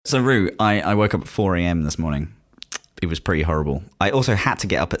So, Rue, I woke up at 4 a.m. this morning. It was pretty horrible. I also had to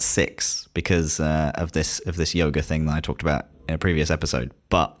get up at 6 because of this yoga thing that I talked about in a previous episode.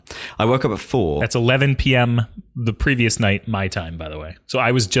 But I woke up at 4. That's 11 p.m. the previous night, my time, by the way. So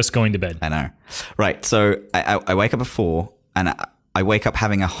I was just going to bed. I know. Right. So I wake up at 4 and I wake up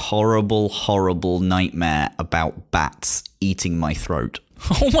having a horrible, horrible nightmare about bats eating my throat.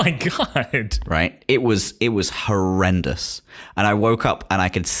 Oh my God. Right? It was horrendous. And I woke up and I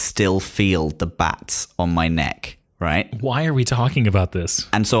could still feel the bats on my neck. Right? Why are we talking about this?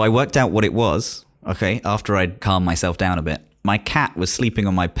 And so I worked out what it was, okay, after I'd calmed myself down a bit. My cat was sleeping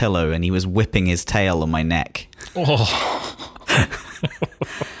on my pillow and he was whipping his tail on my neck. Oh,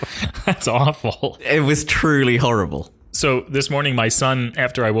 that's awful. It was truly horrible. So this morning, my son,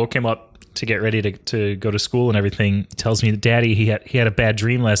 after I woke him up to get ready to go to school and everything, tells me that Daddy, he had a bad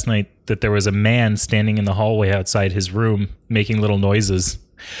dream last night that there was a man standing in the hallway outside his room making little noises.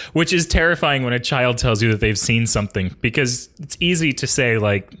 Which is terrifying when a child tells you that they've seen something, because it's easy to say,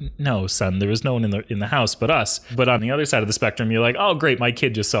 like, no, son, there was no one in the house but us. But on the other side of the spectrum, you're like, oh, great, my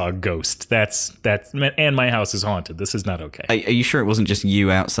kid just saw a ghost. That's and my house is haunted. This is not okay. Are you sure it wasn't just you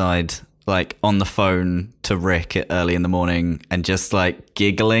outside, like, on the phone to Rick early in the morning and just, like,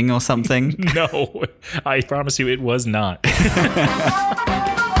 giggling or something? No, I promise you it was not.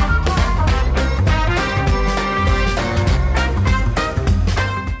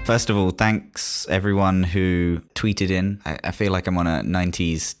 First of all, thanks everyone who tweeted in. I feel like I'm on a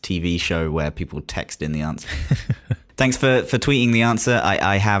 90s TV show where people text in the answer. Thanks for tweeting the answer.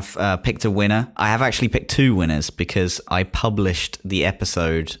 I have picked a winner. I have actually picked 2 winners because I published the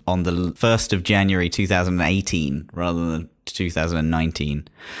episode on the 1st of January 2018 rather than 2019.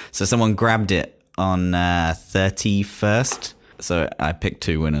 So someone grabbed it on 31st. So I picked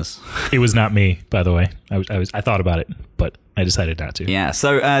 2 winners. It was not me, by the way. I thought about it, but I decided not to. Yeah.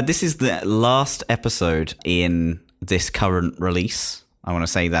 So this is the last episode in this current release. I want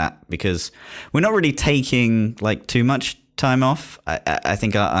to say that because we're not really taking like too much time off. I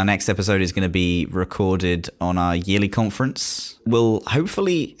think our next episode is going to be recorded on our yearly conference. We'll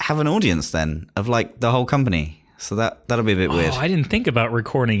hopefully have an audience then of like the whole company. So that'll be a bit weird. Oh, I didn't think about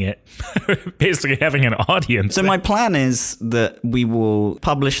recording it. Basically having an audience. So my plan is that we will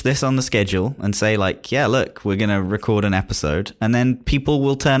publish this on the schedule and say like, yeah, look, we're going to record an episode and then people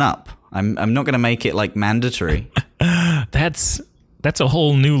will turn up. I'm not going to make it like mandatory. That's a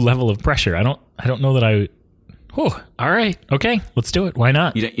whole new level of pressure. I don't know that I. Oh, all right. Okay, let's do it. Why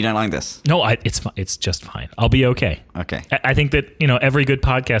not? You don't like this? No, it's just fine. I'll be okay. Okay. I think that, every good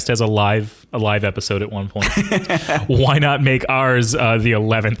podcast has a live episode at one point. Why not make ours the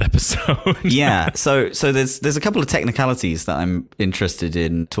 11th episode? Yeah. So there's a couple of technicalities that I'm interested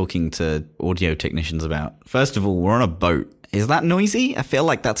in talking to audio technicians about. First of all, we're on a boat. Is that noisy? I feel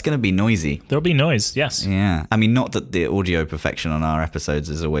like that's going to be noisy. There'll be noise, yes. Yeah. I mean, not that the audio perfection on our episodes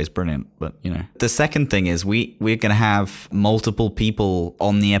is always brilliant, but, The second thing is we're going to have multiple people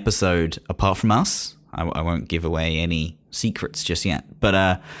on the episode apart from us. I won't give away any secrets just yet.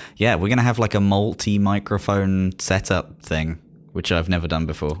 But, yeah, we're going to have like a multi-microphone setup thing, which I've never done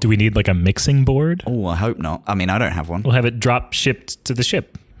before. Do we need like a mixing board? Oh, I hope not. I mean, I don't have one. We'll have it drop shipped to the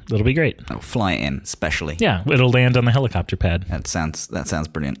ship. It'll be great. I'll fly it in, specially. Yeah, it'll land on the helicopter pad. That sounds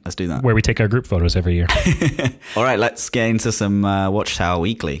brilliant. Let's do that. Where we take our group photos every year. All right, let's get into some Watchtower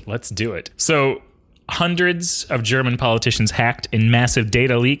Weekly. Let's do it. So, hundreds of German politicians hacked in massive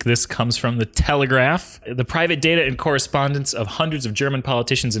data leak. This comes from The Telegraph. The private data and correspondence of hundreds of German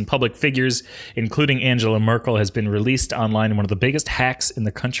politicians and public figures, including Angela Merkel, has been released online in one of the biggest hacks in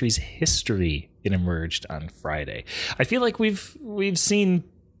the country's history. It emerged on Friday. I feel like we've seen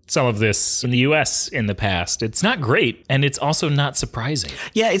some of this in the US in the past. It's not great, and it's also not surprising.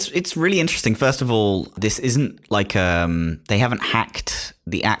 Yeah, it's really interesting. First of all, this isn't like they haven't hacked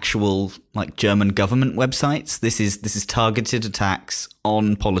the actual like German government websites. This is targeted attacks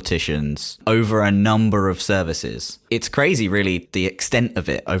on politicians over a number of services. It's crazy, really, the extent of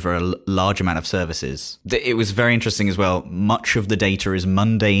it over a large amount of services. It was very interesting as well. Much of the data is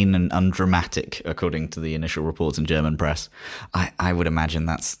mundane and undramatic, according to the initial reports in German press. I would imagine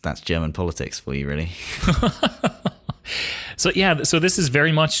that's German politics for you, really. So this is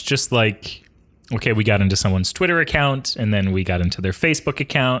very much just like, okay, we got into someone's Twitter account, and then we got into their Facebook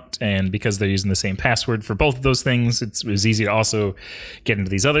account, and because they're using the same password for both of those things, it was easy to also get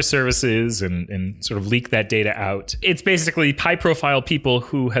into these other services and sort of leak that data out. It's basically high-profile people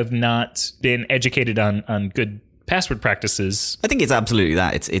who have not been educated on good password practices. I think it's absolutely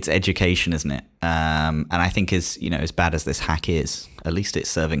that. It's education, isn't it? And I think as bad as this hack is, at least it's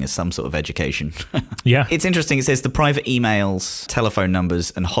serving as some sort of education. Yeah. It's interesting. It says the private emails, telephone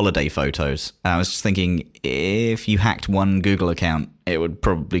numbers, and holiday photos. I was just thinking, if you hacked one Google account, it would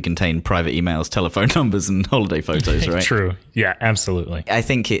probably contain private emails, telephone numbers, and holiday photos, right? True. Yeah, absolutely. I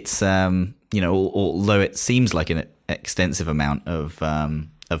think it's, although it seems like an extensive amount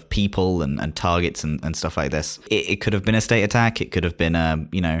of people and targets and stuff like this, it could have been a state attack. It could have been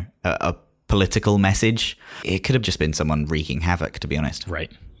a political message. It could have just been someone wreaking havoc, to be honest. Right.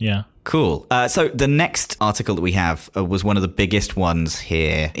 Yeah. Cool. So the next article that we have was one of the biggest ones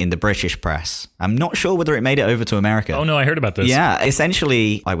here in the British press. I'm not sure whether it made it over to America. Oh, no, I heard about this. Yeah,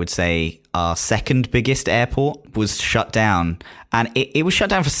 essentially, I would say our second biggest airport was shut down. And it was shut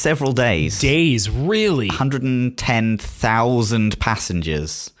down for several days. Days, really? 110,000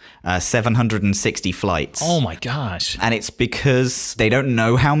 passengers. 760 flights. Oh my gosh. And it's because they don't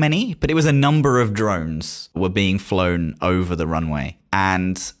know how many, but it was a number of drones were being flown over the runway.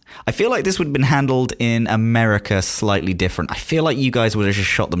 And I feel like this would have been handled in America slightly different. I feel like you guys would have just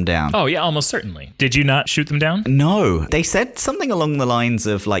shot them down. Oh, yeah, almost certainly. Did you not shoot them down? No. They said something along the lines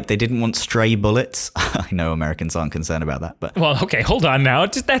of, like, they didn't want stray bullets. I know Americans aren't concerned about that, but... Well, okay, hold on now.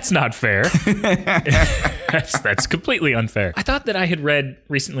 That's not fair. That's completely unfair. I thought that I had read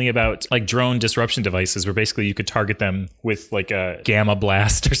recently about, like, drone disruption devices where basically you could target them with, like, a gamma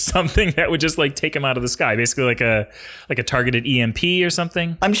blast or something that would just, like, take them out of the sky. Basically like a targeted EMP or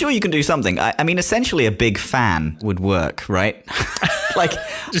something. I'm sure you can do something. I mean, essentially a big fan would work, right? Like,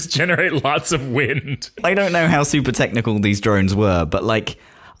 just generate lots of wind. I don't know how super technical these drones were, but like,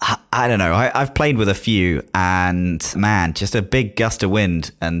 I don't know. I've played with a few, and man, just a big gust of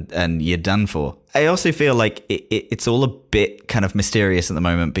wind and you're done for. I also feel like it's all a bit kind of mysterious at the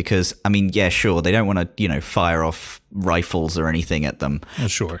moment because, I mean, yeah, sure, they don't want to, fire off rifles or anything at them. Oh,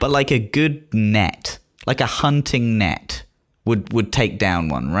 sure. But like a good net, like a hunting net would take down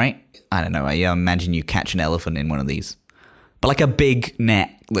one, right? I don't know. I imagine you catch an elephant in one of these. But like a big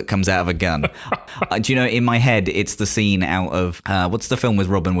net that comes out of a gun. Do you know, in my head, it's the scene out of, what's the film with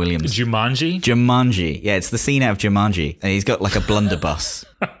Robin Williams? Jumanji? Jumanji. Yeah, it's the scene out of Jumanji. And he's got like a blunderbuss.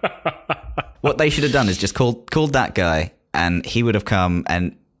 What they should have done is just called that guy, and he would have come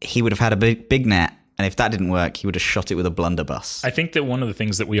and he would have had a big net. And if that didn't work, he would have shot it with a blunderbuss. I think that one of the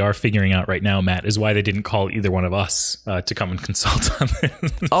things that we are figuring out right now, Matt, is why they didn't call either one of us to come and consult on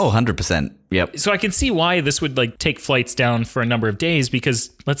this. Oh, 100%. Yep. So I can see why this would like take flights down for a number of days,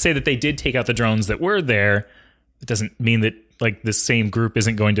 because let's say that they did take out the drones that were there. It doesn't mean that like the same group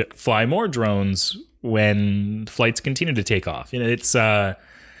isn't going to fly more drones when flights continue to take off. It's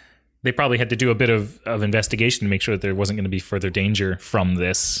they probably had to do a bit of investigation to make sure that there wasn't going to be further danger from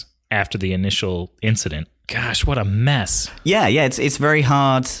this after the initial incident. Gosh, what a mess. Yeah, it's very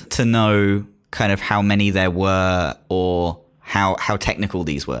hard to know kind of how many there were or how technical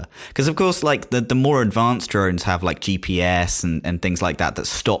these were. Because, of course, like the more advanced drones have like GPS and things like that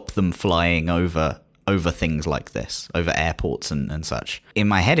stop them flying over things like this, over airports and such. In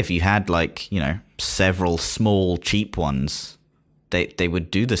my head, if you had like, several small, cheap ones, they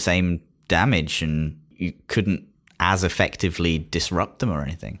would do the same damage and you couldn't as effectively disrupt them or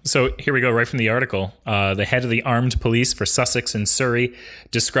anything. So here we go, right from the article. The head of the armed police for Sussex and Surrey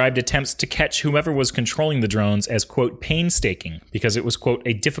described attempts to catch whomever was controlling the drones as, quote, painstaking, because it was, quote,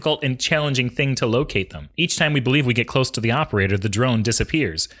 a difficult and challenging thing to locate them. Each time we believe we get close to the operator, the drone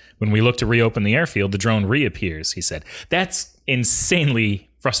disappears. When we look to reopen the airfield, the drone reappears, he said. That's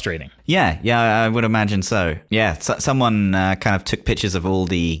insanely frustrating. Yeah, I would imagine so. Yeah, someone kind of took pictures of all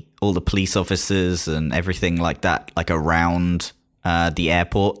the police officers and everything like that, like around the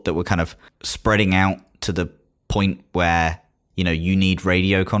airport that were kind of spreading out to the point where, you need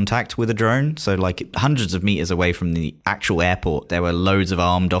radio contact with a drone. So like hundreds of meters away from the actual airport, there were loads of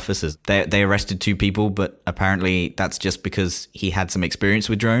armed officers. They arrested 2 people, but apparently that's just because he had some experience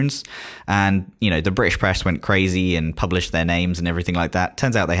with drones. And, the British press went crazy and published their names and everything like that.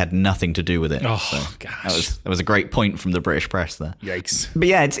 Turns out they had nothing to do with it. Oh, so gosh. That was a great point from the British press there. Yikes. But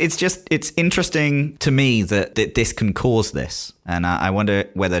yeah, it's interesting to me that this can cause this. And I wonder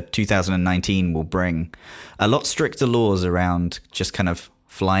whether 2019 will bring a lot stricter laws around just kind of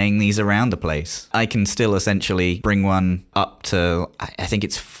flying these around the place. I can still essentially bring one up to, I think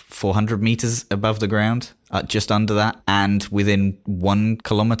it's 400 meters above the ground, just under that, and within 1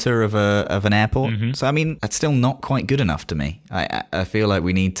 kilometer of an airport. So, I mean, that's still not quite good enough to me. I feel like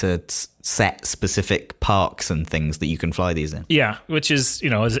we need to set specific parks and things that you can fly these in. Yeah, which is,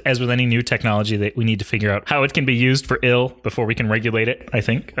 as with any new technology, that we need to figure out how it can be used for ill before we can regulate it, I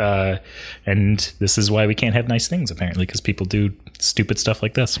think. And this is why we can't have nice things, apparently, because people do stupid stuff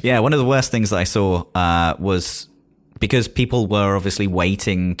like this. Yeah, one of the worst things that I saw was because people were obviously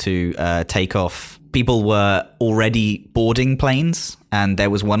waiting to take off. People were already boarding planes, and there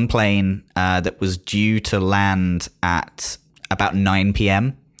was one plane that was due to land at about 9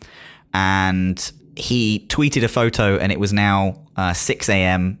 p.m. And he tweeted a photo, and it was now 6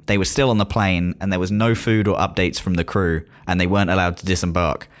 a.m. They were still on the plane, and there was no food or updates from the crew, and they weren't allowed to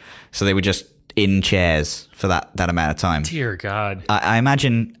disembark. So they were just in chairs for that amount of time. Dear God. I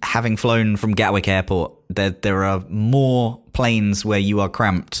imagine, having flown from Gatwick Airport, there are more planes where you are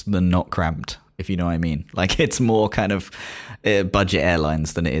cramped than not cramped, if you know what I mean. Like, it's more kind of budget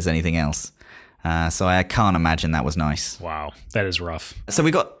airlines than it is anything else. So I can't imagine that was nice. Wow, that is rough. So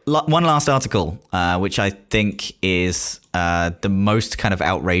we got one last article, which I think is the most kind of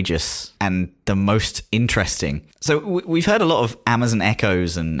outrageous and the most interesting. So we've heard a lot of Amazon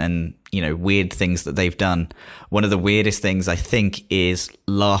Echoes and weird things that they've done. One of the weirdest things, I think, is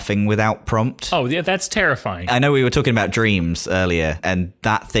laughing without prompt. Oh, yeah, that's terrifying. I know we were talking about dreams earlier, and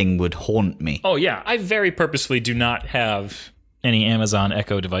that thing would haunt me. Oh, yeah. I very purposefully do not have any Amazon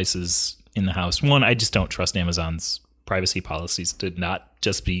Echo devices in the house. One, I just don't trust Amazon's privacy policies to not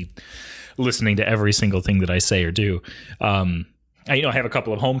just be listening to every single thing that I say or do. I have a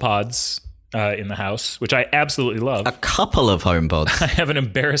couple of HomePods in the house, which I absolutely love. A couple of HomePods. I have an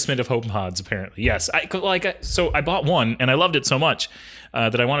embarrassment of HomePods, apparently. Yes, so I bought one, and I loved it so much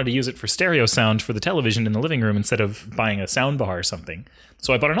that I wanted to use it for stereo sound for the television in the living room instead of buying a sound bar or something.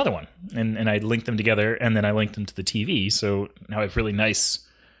 So I bought another one, and I linked them together, and then I linked them to the TV. So now I have really nice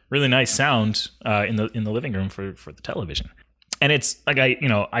sound in the living room for the television. And it's like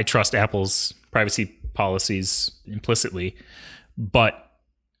I trust Apple's privacy policies implicitly, but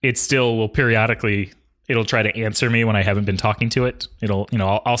it still will periodically, it'll try to answer me when I haven't been talking to it.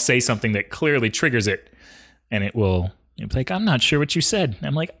 I'll say something that clearly triggers it, and it will be like, I'm not sure what you said.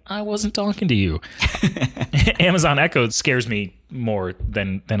 I'm like, I wasn't talking to you. Amazon Echo scares me more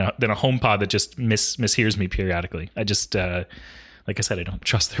than a HomePod that just mishears me periodically. I just like I said, I don't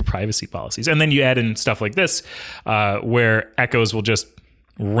trust their privacy policies. And then you add in stuff like this, where Echoes will just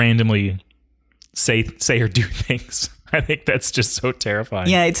randomly say or do things. I think that's just so terrifying.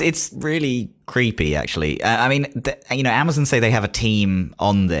 Yeah, it's really creepy, actually. Amazon say they have a team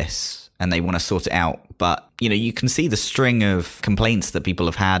on this and they want to sort it out. But, you can see the string of complaints that people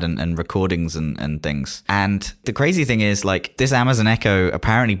have had and recordings and things. And the crazy thing is, like, this Amazon Echo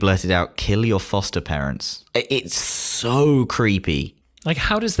apparently blurted out, "Kill your foster parents." It's so creepy. Like,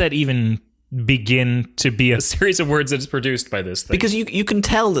 how does that even begin to be a series of words that is produced by this thing? Because you can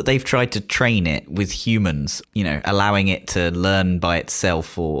tell that they've tried to train it with humans, allowing it to learn by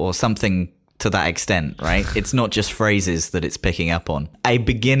itself or something to that extent, right? It's not just phrases that it's picking up on. A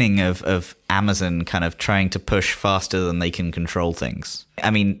beginning of Amazon kind of trying to push faster than they can control things.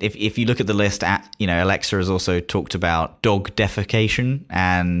 I mean, if you look at the list, Alexa has also talked about dog defecation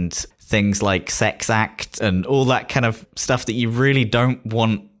and things like sex act and all that kind of stuff that you really don't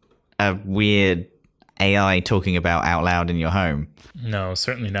want a weird AI talking about out loud in your home. No,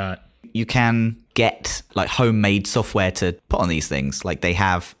 certainly not. You can get like homemade software to put on these things. Like they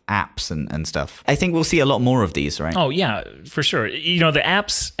have apps and stuff. I think we'll see a lot more of these, right? Oh, yeah, for sure. The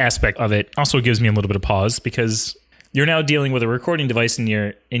apps aspect of it also gives me a little bit of pause because you're now dealing with a recording device in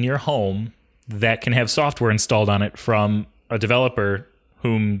your home that can have software installed on it from a developer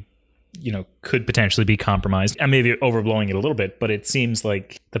whom could potentially be compromised. I may be overblowing it a little bit, but it seems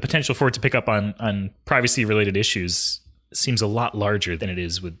like the potential for it to pick up on privacy related issues seems a lot larger than it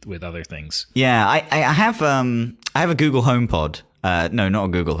is with other things. Yeah, I have a Google HomePod. No, not a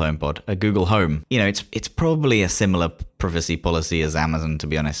Google HomePod, a Google Home. It's probably a similar privacy policy as Amazon, to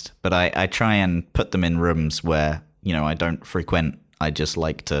be honest. But I try and put them in rooms where, I don't frequent. I just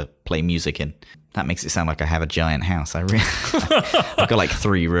like to play music in. That makes it sound like I have a giant house. I've got like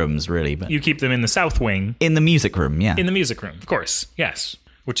 3 rooms, really. But you keep them in the south wing. In the music room, yeah. In the music room, of course, yes.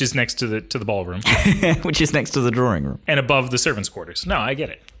 Which is next to the ballroom. Which is next to the drawing room. And above the servants' quarters. No, I get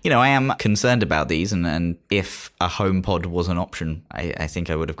it. I am concerned about these, and if a HomePod was an option, I think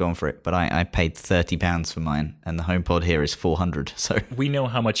I would have gone for it. But I paid £30 for mine, and the HomePod here is £400. So we know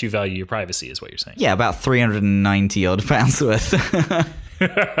how much you value your privacy, is what you're saying. Yeah, about £390 odd worth.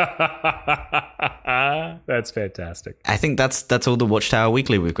 That's fantastic. I think that's all the Watchtower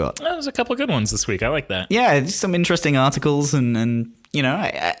Weekly we've got. There's a couple of good ones this week. I like that. Yeah, just some interesting articles and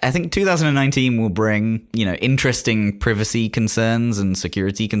I think 2019 will bring, interesting privacy concerns and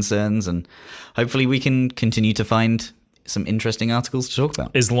security concerns, and hopefully we can continue to find some interesting articles to talk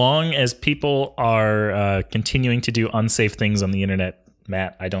about. As long as people are continuing to do unsafe things on the internet,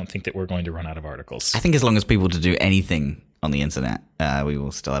 Matt, I don't think that we're going to run out of articles. I think as long as people to do anything on the internet, we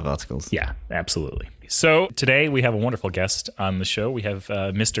will still have articles. Yeah, absolutely. So today we have a wonderful guest on the show. We have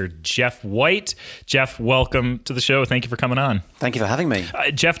Mr. Jeff White. Jeff, welcome to the show. Thank you for coming on. Thank you for having me.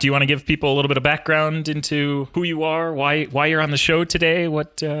 Jeff, do you want to give people a little bit of background into who you are, why you're on the show today,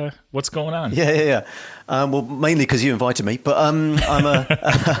 what's going on? Yeah. Well, mainly because you invited me, but I'm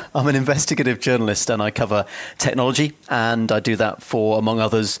an investigative journalist and I cover technology, and I do that for, among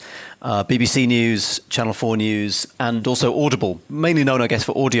others, BBC News, Channel 4 News, and also Audible, mainly known, I guess,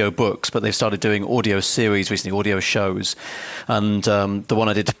 for audio books, but they've started doing audio series recently, audio shows, and the one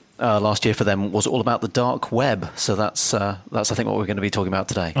I did last year for them was all about the dark web. So that's I think what we're going to be talking about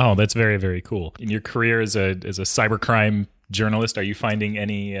today. Oh, that's very, very cool. In your career as a cybercrime journalist, are you finding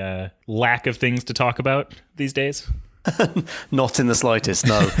any lack of things to talk about these days? Not in the slightest,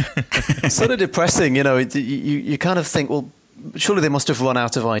 no. It's sort of depressing, you kind of think, well, surely they must have run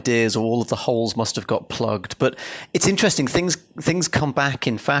out of ideas, or all of the holes must have got plugged. But it's interesting, things come back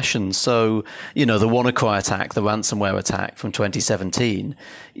in fashion. So, the WannaCry attack, the ransomware attack from 2017,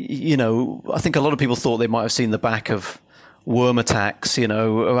 I think a lot of people thought they might have seen the back of worm attacks,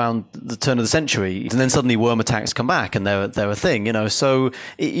 around the turn of the century, and then suddenly worm attacks come back and they're a thing, So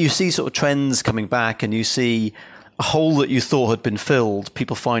you see sort of trends coming back, and you see a hole that you thought had been filled,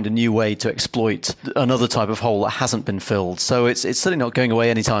 people find a new way to exploit another type of hole that hasn't been filled. So it's certainly not going away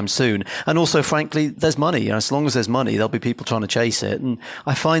anytime soon. And also, frankly, there's money. As long as there's money, there'll be people trying to chase it. And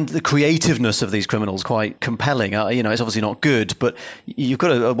I find the creativeness of these criminals quite compelling. It's obviously not good, but you've got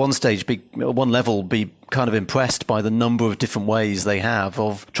to, at one level, be kind of impressed by the number of different ways they have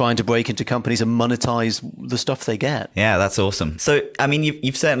of trying to break into companies and monetize the stuff they get. Yeah, that's awesome. So, I mean,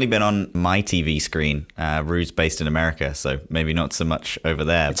 you've certainly been on my TV screen. Rue's based in America, so maybe not so much over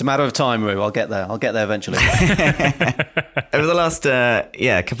there. It's a matter of time, Rue. I'll get there eventually. Over the last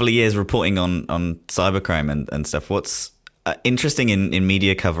couple of years reporting on cybercrime and stuff, what's interesting in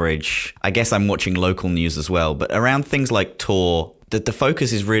media coverage, I guess I'm watching local news as well, but around things like Tor, the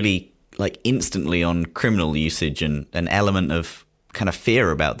focus is really like instantly on criminal usage and an element of kind of fear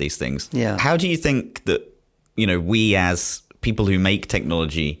about these things. Yeah. How do you think that, we as people who make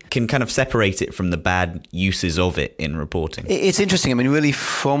technology can kind of separate it from the bad uses of it in reporting? It's interesting. I mean, really,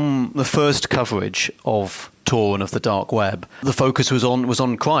 from the first coverage of Tor and of the dark web, the focus was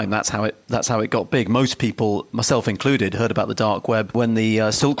on crime. That's how it got big. Most people, myself included, heard about the dark web when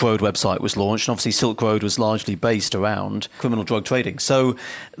the Silk Road website was launched. And obviously, Silk Road was largely based around criminal drug trading. So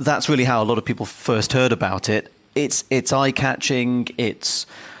that's really how a lot of people first heard about it. It's eye-catching. It's,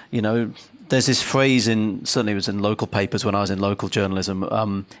 there's this phrase certainly it was in local papers when I was in local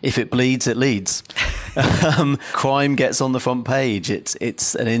journalism, if it bleeds, it leads. Crime gets on the front page.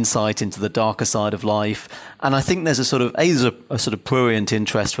 It's an insight into the darker side of life. And I think there's a sort of prurient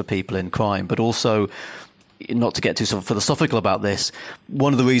interest for people in crime, but also, not to get too sort of philosophical about this,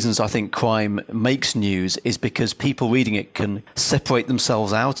 one of the reasons I think crime makes news is because people reading it can separate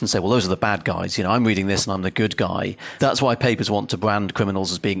themselves out and say, well, those are the bad guys. I'm reading this and I'm the good guy. That's why papers want to brand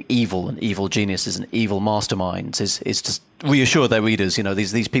criminals as being evil and evil geniuses and evil masterminds, is to reassure their readers,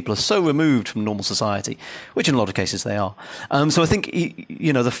 these people are so removed from normal society, which in a lot of cases they are. So I think,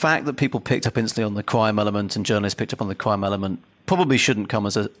 the fact that people picked up instantly on the crime element and journalists picked up on the crime element probably shouldn't come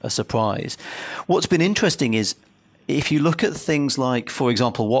as a surprise. What's been interesting is if you look at things like, for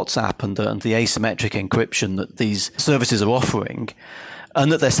example, WhatsApp and the asymmetric encryption that these services are offering,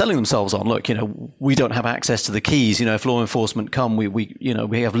 and that they're selling themselves on. Look, we don't have access to the keys. If law enforcement come, we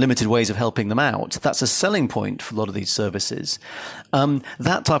have limited ways of helping them out. That's a selling point for a lot of these services.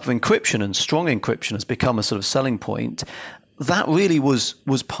 That type of encryption and strong encryption has become a sort of selling point. That really was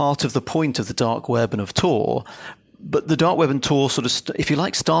part of the point of the dark web and of Tor. But the dark web and Tor sort of, if you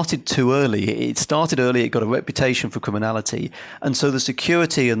like, started too early. It started early. It got a reputation for criminality. And so the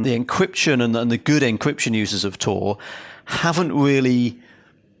security and the encryption and the good encryption uses of Tor haven't really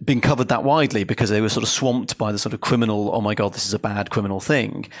been covered that widely because they were sort of swamped by the sort of criminal, oh my God, this is a bad criminal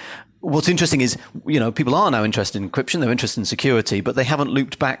thing. What's interesting is, people are now interested in encryption, they're interested in security, but they haven't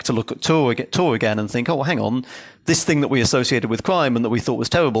looped back to look at Tor again and think, oh, well, hang on, this thing that we associated with crime and that we thought was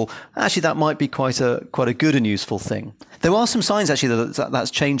terrible, actually that might be quite a good and useful thing. There are some signs actually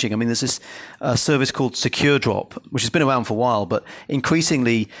that's changing. I mean, there's this service called SecureDrop, which has been around for a while, but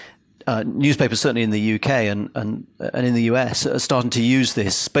increasingly newspapers, certainly in the UK and in the US, are starting to use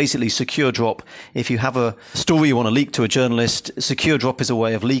this. Basically, Secure Drop, if you have a story you want to leak to a journalist, Secure Drop is a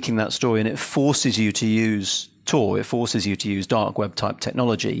way of leaking that story, and it forces you to use Tor. It forces you to use dark web type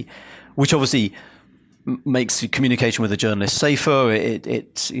technology, which obviously makes communication with a journalist safer.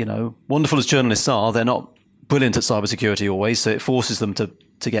 It's, wonderful as journalists are, they're not brilliant at cybersecurity always, so it forces them to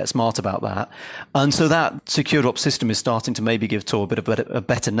get smart about that. And so that Secure Drop system is starting to maybe give Tor a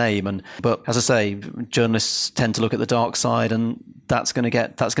better name. But as I say, journalists tend to look at the dark side, and that's going to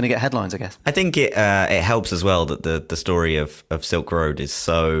get headlines, I guess. I think it helps as well that the story of Silk Road is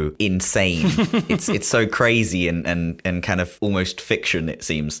so insane. it's so crazy and kind of almost fiction, it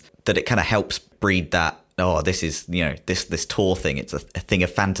seems, that it kind of helps breed that. Oh, this is, this Tor thing. It's a thing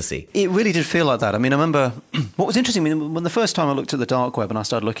of fantasy. It really did feel like that. I mean, I remember what was interesting. When the first time I looked at the dark web and I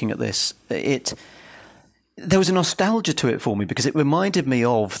started looking at this, there was a nostalgia to it for me because it reminded me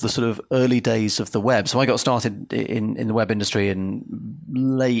of the sort of early days of the web. So I got started in the web industry in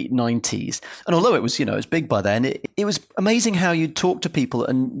late 90s. And although it was, it was big by then, it was amazing how you'd talk to people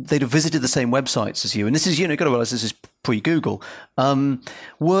and they'd have visited the same websites as you. And this is, you've got to realize this is pre-Google.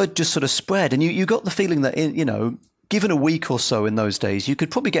 Word just sort of spread. And you got the feeling that, given a week or so in those days, you could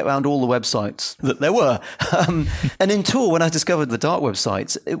probably get around all the websites that there were. And in Tor, when I discovered the dark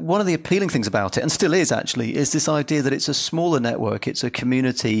websites, one of the appealing things about it, and still is actually, is this idea that it's a smaller network, it's a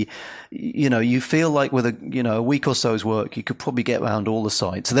community. You feel like with a week or so's work, you could probably get around all the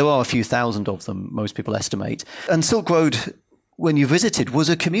sites. So there are a few thousand of them, most people estimate. And Silk Road, when you visited, was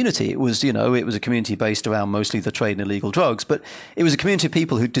a community. It was, it was a community based around mostly the trade in illegal drugs, but it was a community of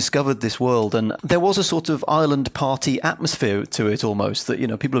people who discovered this world. And there was a sort of island party atmosphere to it almost, that,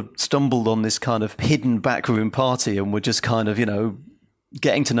 people had stumbled on this kind of hidden backroom party and were just kind of,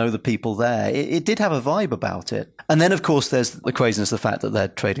 getting to know the people there. It did have a vibe about it. And then, of course, there's the craziness of the fact that they're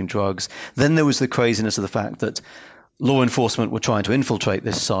trading drugs. Then there was the craziness of the fact that law enforcement were trying to infiltrate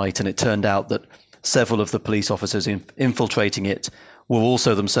this site, and it turned out that several of the police officers infiltrating it were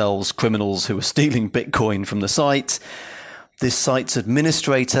also themselves criminals who were stealing Bitcoin from the site. This site's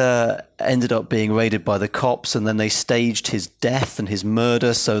administrator ended up being raided by the cops, and then they staged his death and his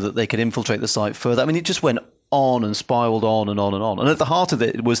murder so that they could infiltrate the site further. I mean, it just went on and spiraled on and on and on. And at the heart of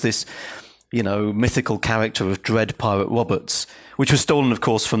it was this, mythical character of Dread Pirate Roberts, which was stolen, of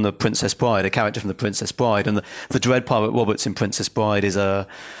course, from The Princess Bride, a character from The Princess Bride. And the Dread Pirate Roberts in Princess Bride is a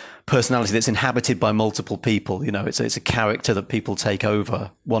personality that's inhabited by multiple people. It's a character that people take over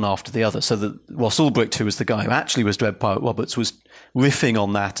one after the other. So that Ross Ulbricht, who was the guy who actually was Dread Pirate Roberts, was riffing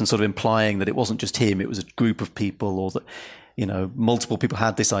on that and sort of implying that it wasn't just him, it was a group of people, or that, multiple people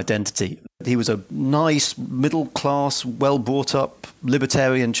had this identity. He was a nice, middle-class, well-brought-up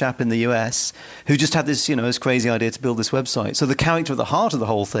libertarian chap in the US who just had this, this crazy idea to build this website. So the character at the heart of the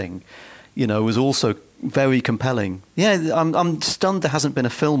whole thing, was also very compelling. Yeah, I'm stunned there hasn't been a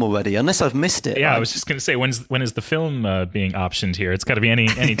film already, unless I've missed it. Yeah, I was just going to say, when is the film being optioned here? It's got to be any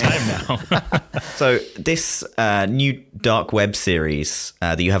time now. So this new dark web series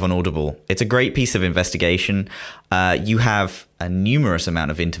that you have on Audible, it's a great piece of investigation. You have a numerous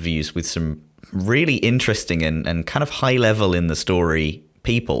amount of interviews with some really interesting and kind of high level in the story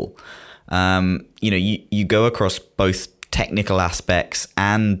people. You go across both technical aspects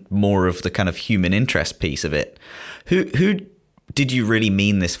and more of the kind of human interest piece of it. Who did you really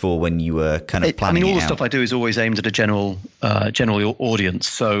mean this for when you were kind of planning it out? All the stuff I do is always aimed at a general audience.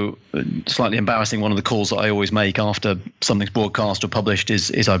 So slightly embarrassing, one of the calls that I always make after something's broadcast or published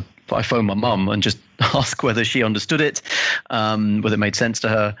is I phone my mum and just ask whether she understood it, whether it made sense to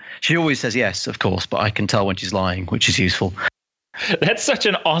her. She always says yes, of course, but I can tell when she's lying, which is useful. That's such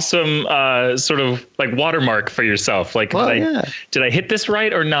an awesome sort of like watermark for yourself. Like, did I hit this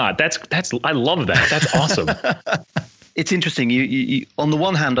right or not? That's I love that. That's awesome. It's interesting. You on the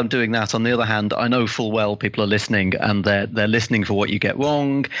one hand, I'm doing that. On the other hand, I know full well people are listening, and they're listening for what you get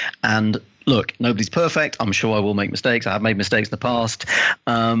wrong. And look, nobody's perfect. I'm sure I will make mistakes. I have made mistakes in the past.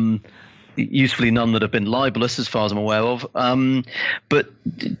 Usefully none that have been libelous as far as I'm aware of. But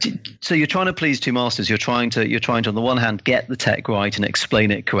so you're trying to please two masters. You're trying to on the one hand get the tech right and explain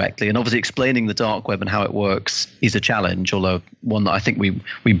it correctly. And obviously explaining the dark web and how it works is a challenge, although one that I think we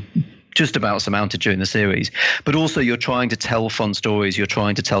just about surmounted during the series. But also you're trying to tell fun stories, you're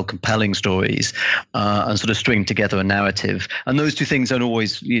trying to tell compelling stories, and sort of string together a narrative. And those two things don't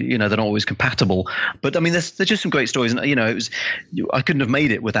always, they're not always compatible. But I mean, there's just some great stories. And, I couldn't have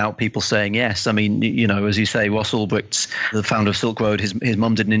made it without people saying yes. I mean, as you say, Ross Ulbricht, the founder of Silk Road, his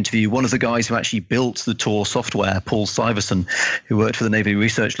mum did an interview. One of the guys who actually built the Tor software, Paul Syverson, who worked for the Navy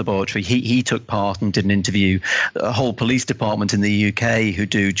Research Laboratory, he took part and did an interview. A whole police department in the UK who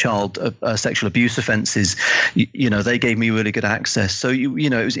do child sexual abuse offences, they gave me really good access. So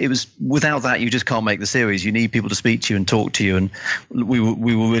it was without that you just can't make the series. You need people to speak to you and talk to you, and we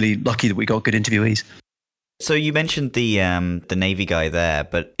were really lucky that we got good interviewees. So you mentioned the Navy guy there,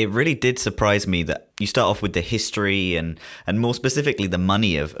 but it really did surprise me that you start off with the history and more specifically the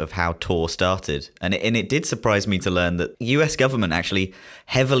money of how Tor started. And it did surprise me to learn that the US government actually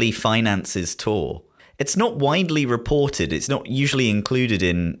heavily finances Tor. It's not widely reported. It's not usually included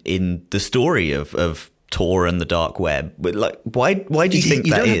in the story of Tor and the dark web. But why do you think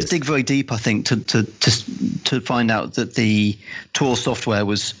that is? You don't have to dig very deep, I think, to find out that the Tor software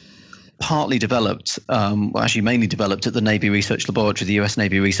was partly developed, actually mainly developed at the Navy Research Laboratory, the US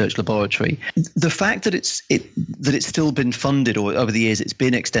Navy Research Laboratory. The fact that it's still been funded, or over the years it's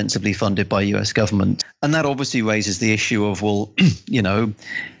been extensively funded by US government, and that obviously raises the issue of, well,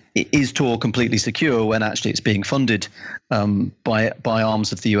 is Tor completely secure when actually it's being funded by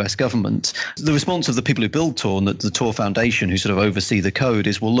arms of the US government? The response of the people who build Tor and the Tor Foundation, who sort of oversee the code,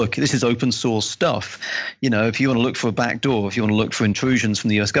 is, well, look, this is open source stuff. If you want to look for a backdoor, if you want to look for intrusions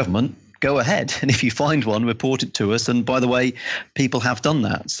from the US government, go ahead. And if you find one, report it to us. And by the way, people have done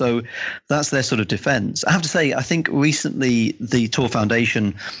that. So that's their sort of defense. I have to say, I think recently the Tor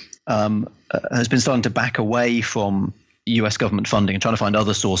Foundation has been starting to back away from US government funding and trying to find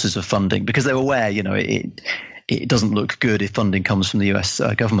other sources of funding, because they're aware, it doesn't look good if funding comes from the US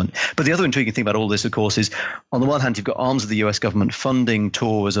government. But the other intriguing thing about all this, of course, is on the one hand, you've got arms of the US government funding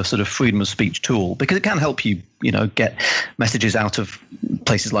Tor as a sort of freedom of speech tool, because it can help you, get messages out of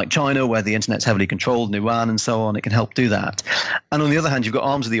places like China, where the internet's heavily controlled, and Iran and so on. It can help do that. And on the other hand, you've got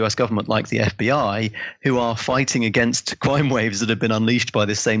arms of the US government like the FBI, who are fighting against crime waves that have been unleashed by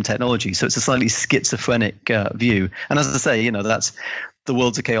this same technology. So it's a slightly schizophrenic view. And as I say, that's the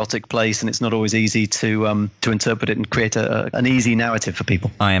world's a chaotic place, and it's not always easy to interpret it and create an easy narrative for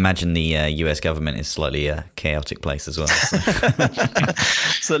people. I imagine the US government is slightly a chaotic place as well. So.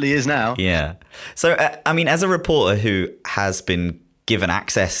 Certainly is now. Yeah. So, as a reporter who has been given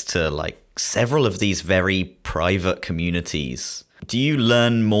access to several of these very private communities, do you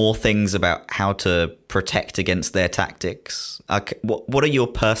learn more things about how to protect against their tactics? What are your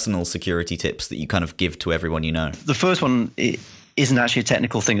personal security tips that you kind of give to everyone you know? The first one isn't actually a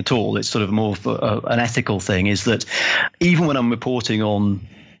technical thing at all. It's sort of more of an ethical thing, is that even when I'm reporting on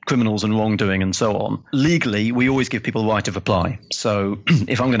criminals and wrongdoing and so on, legally, we always give people the right of reply. So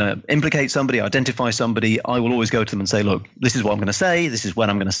if I'm going to implicate somebody, identify somebody, I will always go to them and say, look, this is what I'm going to say, this is when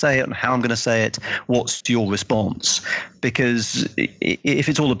I'm going to say it and how I'm going to say it, what's your response? Because if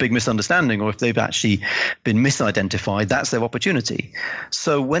it's all a big misunderstanding, or if they've actually been misidentified, that's their opportunity.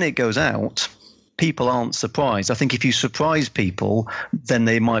 So when it goes out, people aren't surprised. I think if you surprise people, then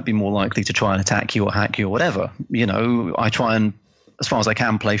they might be more likely to try and attack you or hack you or whatever. I try and, as far as I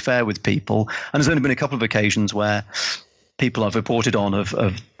can, play fair with people. And there's only been a couple of occasions where people I've reported on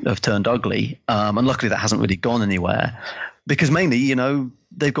have turned ugly. And luckily that hasn't really gone anywhere, because mainly,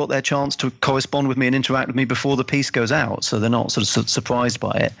 they've got their chance to correspond with me and interact with me before the piece goes out. So they're not sort of surprised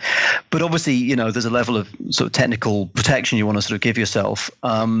by it. But obviously, there's a level of sort of technical protection you want to sort of give yourself.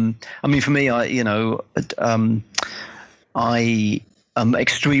 For me, I'm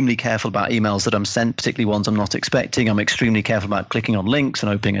extremely careful about emails that I'm sent, particularly ones I'm not expecting. I'm extremely careful about clicking on links and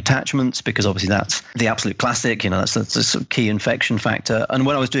opening attachments, because obviously that's the absolute classic. That's the sort of key infection factor. And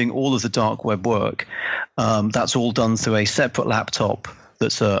when I was doing all of the dark web work, that's all done through a separate laptop.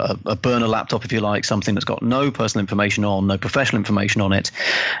 That's a burner laptop, if you like, something that's got no personal information on, no professional information on it.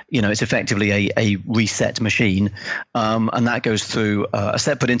 It's effectively a reset machine. And that goes through a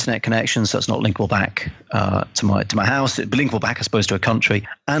separate internet connection, so it's not linkable back to my house. It'd be linkable back, I suppose, to a country.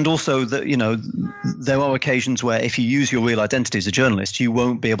 And also, there are occasions where if you use your real identity as a journalist, you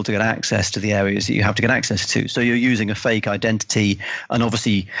won't be able to get access to the areas that you have to get access to. So you're using a fake identity. And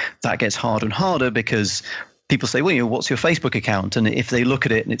obviously, that gets harder and harder, because people say, well, what's your Facebook account? And if they look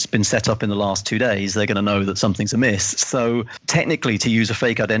at it and it's been set up in the last 2 days, they're going to know that something's amiss. So technically, to use a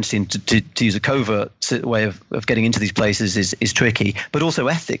fake identity and to use a covert way of getting into these places is tricky. But also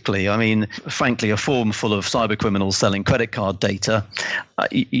ethically, frankly, a forum full of cyber criminals selling credit card data,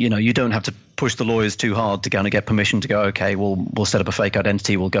 you don't have to push the lawyers too hard to kind of get permission to go, okay, we'll set up a fake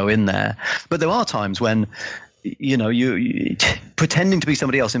identity, we'll go in there. But there are times when you pretending to be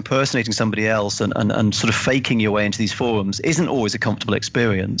somebody else, impersonating somebody else, and sort of faking your way into these forums isn't always a comfortable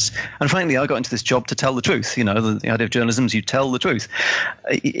experience. And frankly, I got into this job to tell the truth. The idea of journalism is you tell the truth.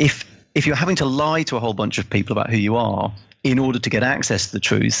 If you're having to lie to a whole bunch of people about who you are in order to get access to the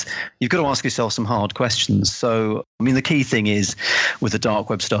truth, you've got to ask yourself some hard questions. So, the key thing is with the dark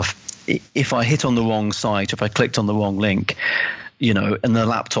web stuff, if I hit on the wrong site, if I clicked on the wrong link, and the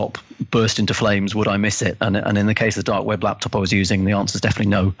laptop burst into flames, would I miss it? And in the case of the dark web laptop I was using, the answer is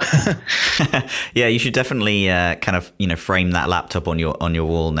definitely no. Yeah, you should definitely kind of frame that laptop on your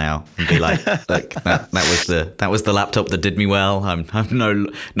wall now and be like, look, that was the laptop that did me well. I'm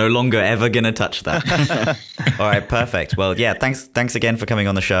no longer ever gonna touch that. All right, perfect. Well, yeah, thanks again for coming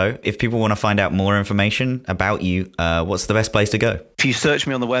on the show. If people want to find out more information about you, what's the best place to go? If you search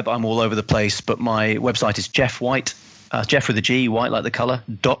me on the web, I'm all over the place, but my website is Jeff White. Jeff with a G, white like the colour,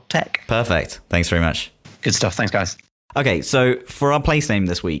 .tech. Perfect. Thanks very much. Good stuff. Thanks, guys. Okay, so for our place name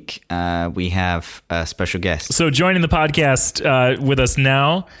this week, we have a special guest. So joining the podcast with us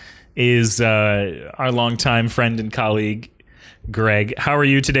now is our longtime friend and colleague, Greg. How are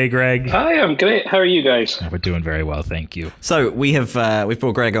you today, Greg? Hi, I'm great. How are you guys? We're doing very well, thank you. So we've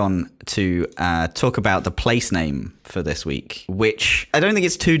brought Greg on to talk about the place name for this week, which I don't think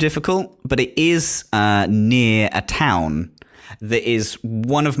it's too difficult, but it is near a town that is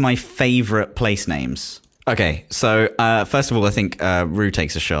one of my favorite place names. Okay, so first of all, I think Rue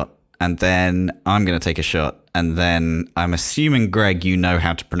takes a shot, and then I'm going to take a shot, and then I'm assuming, Greg, you know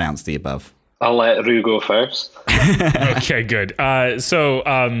how to pronounce the above. I'll let Rue go first. Okay, good. Yeah,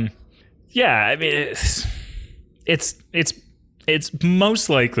 I mean, it's most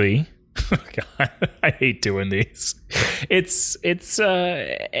likely. God, I hate doing these. It's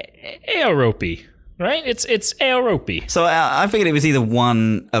Aoropy, right? It's Aoropy. So I figured it was either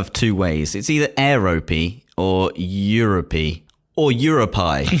one of two ways. It's either Aoropy or Europy or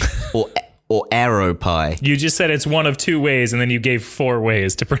Europi or Aeropie. You just said it's one of two ways, and then you gave 4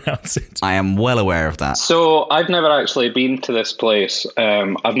 ways to pronounce it. I am well aware of that. So I've never actually been to this place.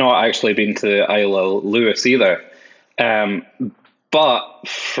 I've not actually been to the Isle of Lewis either. But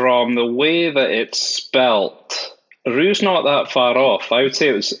from the way that it's spelt, Rue's not that far off. I would say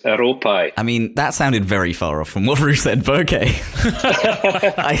it was Aeropi. I mean, that sounded very far off from what Rue said, but okay.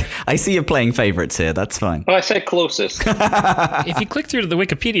 I see you're playing favourites here. That's fine. Well, I said closest. If you click through to the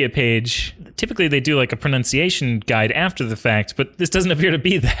Wikipedia page, typically they do like a pronunciation guide after the fact, but this doesn't appear to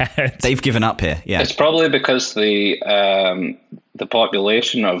be that. They've given up here, yeah. It's probably because the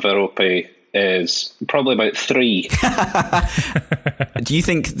population of Aeropi is probably about 3. Do you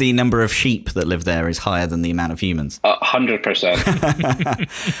think the number of sheep that live there is higher than the amount of humans?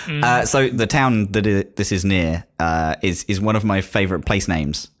 100%. So the town that this is near is one of my favourite place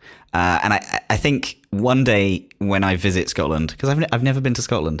names. And I think one day when I visit Scotland, because I've never been to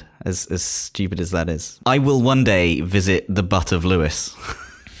Scotland, as stupid as that is, I will one day visit the butt of Lewis.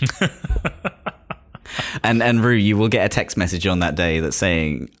 And Rue, you will get a text message on that day that's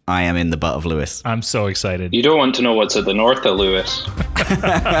saying, I am in the butt of Lewis. I'm so excited. You don't want to know what's at the north of Lewis.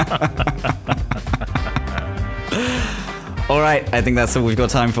 All right, I think that's all we've got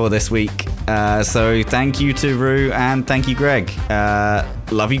time for this week. So thank you to Rue and thank you, Greg.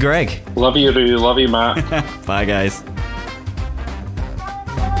 Love you, Greg. Love you, Rue. Love you, Matt. Bye, guys.